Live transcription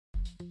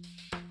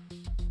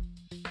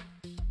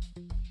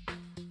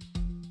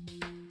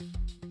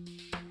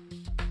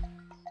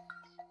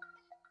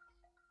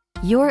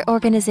Your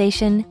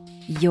organization,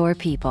 your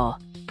people.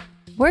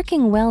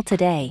 Working well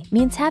today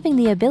means having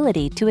the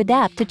ability to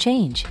adapt to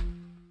change.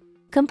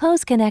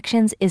 Compose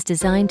Connections is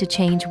designed to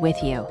change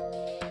with you.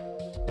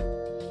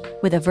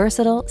 With a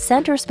versatile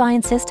center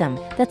spine system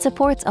that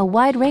supports a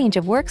wide range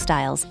of work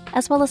styles,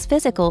 as well as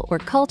physical or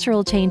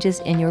cultural changes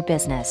in your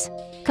business.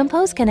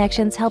 Compose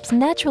Connections helps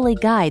naturally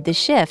guide the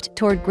shift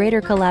toward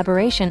greater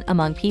collaboration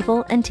among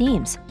people and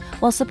teams,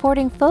 while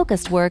supporting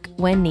focused work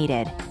when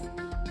needed.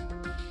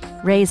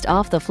 Raised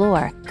off the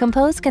floor,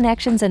 Compose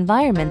Connections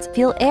environments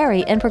feel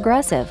airy and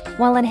progressive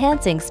while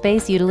enhancing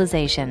space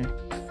utilization.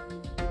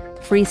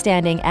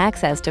 Freestanding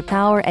access to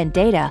power and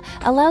data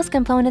allows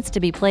components to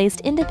be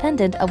placed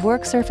independent of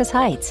work surface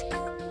heights.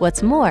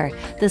 What's more,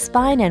 the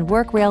spine and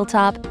work rail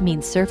top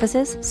means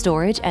surfaces,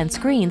 storage, and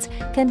screens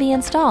can be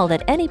installed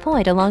at any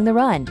point along the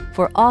run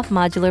for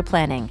off-modular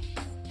planning.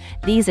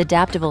 These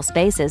adaptable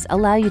spaces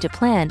allow you to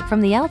plan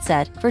from the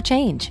outset for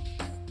change.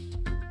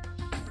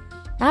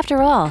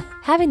 After all,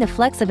 having the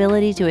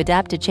flexibility to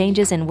adapt to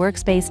changes in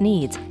workspace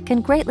needs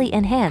can greatly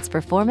enhance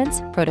performance,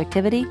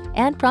 productivity,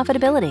 and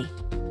profitability.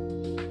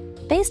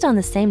 Based on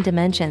the same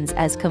dimensions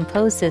as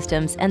Compose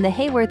systems and the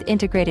Hayworth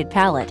integrated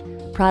palette,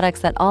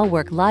 products that all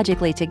work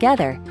logically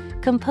together,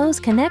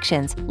 Compose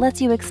Connections lets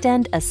you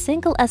extend a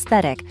single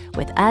aesthetic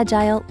with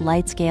agile,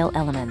 light-scale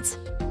elements,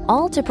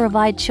 all to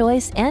provide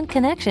choice and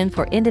connection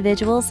for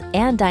individuals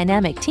and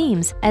dynamic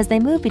teams as they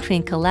move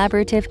between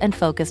collaborative and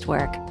focused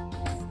work.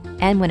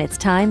 And when it's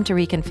time to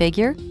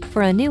reconfigure,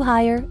 for a new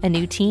hire, a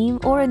new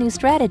team, or a new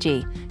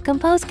strategy,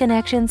 Compose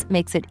Connections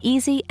makes it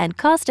easy and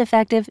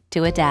cost-effective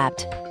to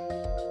adapt.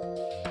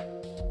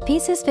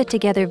 Pieces fit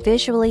together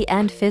visually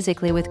and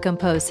physically with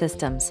Compose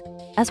systems,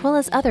 as well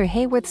as other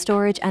Hayworth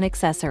storage and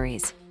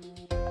accessories.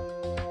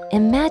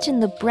 Imagine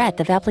the breadth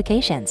of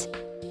applications: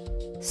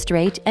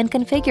 straight and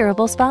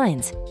configurable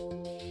spines,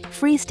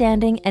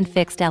 freestanding and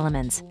fixed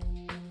elements,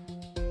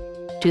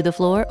 to the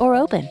floor or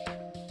open,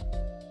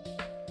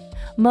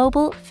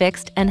 mobile,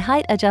 fixed, and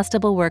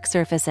height-adjustable work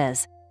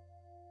surfaces,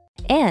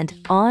 and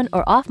on-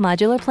 or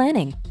off-modular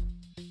planning.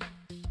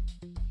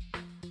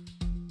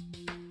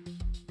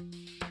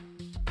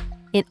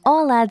 It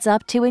all adds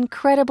up to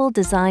incredible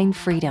design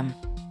freedom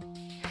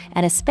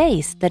and a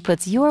space that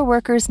puts your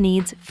workers'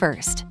 needs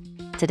first,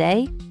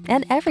 today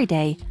and every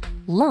day,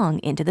 long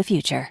into the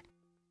future.